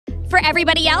For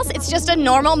everybody else, it's just a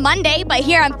normal Monday, but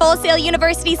here on Full Sail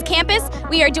University's campus,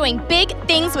 we are doing big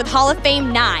things with Hall of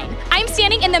Fame 9. I'm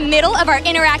standing in the middle of our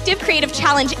interactive creative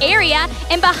challenge area,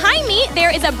 and behind me there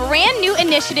is a brand new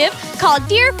initiative called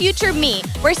Dear Future Me,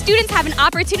 where students have an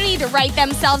opportunity to write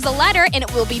themselves a letter and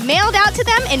it will be mailed out to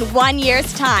them in 1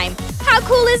 year's time. How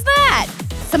cool is that?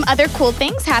 Some other cool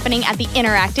things happening at the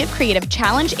interactive creative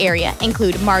challenge area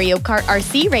include Mario Kart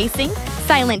RC racing,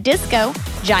 silent disco,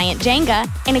 giant Jenga,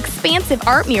 an expansive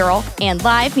art mural, and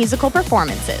live musical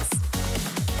performances.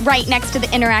 Right next to the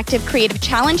interactive creative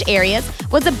challenge areas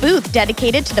was a booth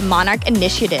dedicated to the Monarch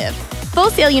Initiative. Full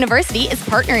Sail University is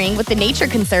partnering with the Nature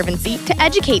Conservancy to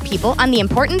educate people on the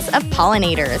importance of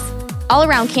pollinators. All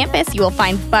around campus, you will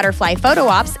find butterfly photo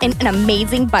ops and an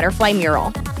amazing butterfly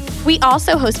mural. We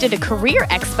also hosted a career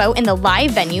expo in the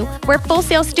live venue where Full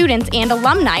Sail students and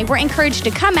alumni were encouraged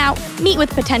to come out, meet with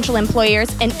potential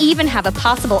employers, and even have a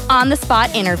possible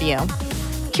on-the-spot interview.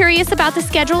 Curious about the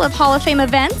schedule of Hall of Fame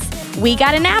events? We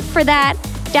got an app for that.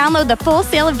 Download the Full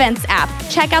Sail Events app,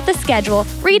 check out the schedule,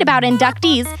 read about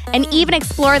inductees, and even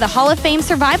explore the Hall of Fame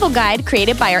survival guide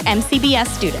created by our MCBS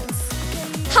students.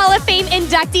 Hall of Fame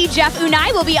inductee Jeff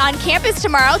Unai will be on campus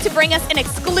tomorrow to bring us an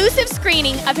exclusive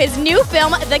screening of his new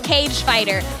film, The Cage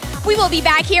Fighter. We will be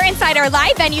back here inside our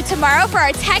live venue tomorrow for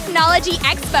our Technology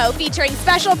Expo featuring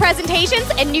special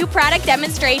presentations and new product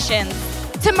demonstrations.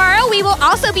 Tomorrow, we will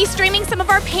also be streaming some of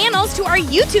our panels to our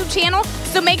YouTube channel,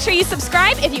 so make sure you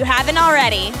subscribe if you haven't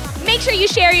already. Make sure you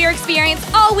share your experience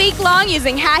all week long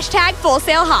using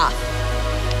 #FullSailHoff.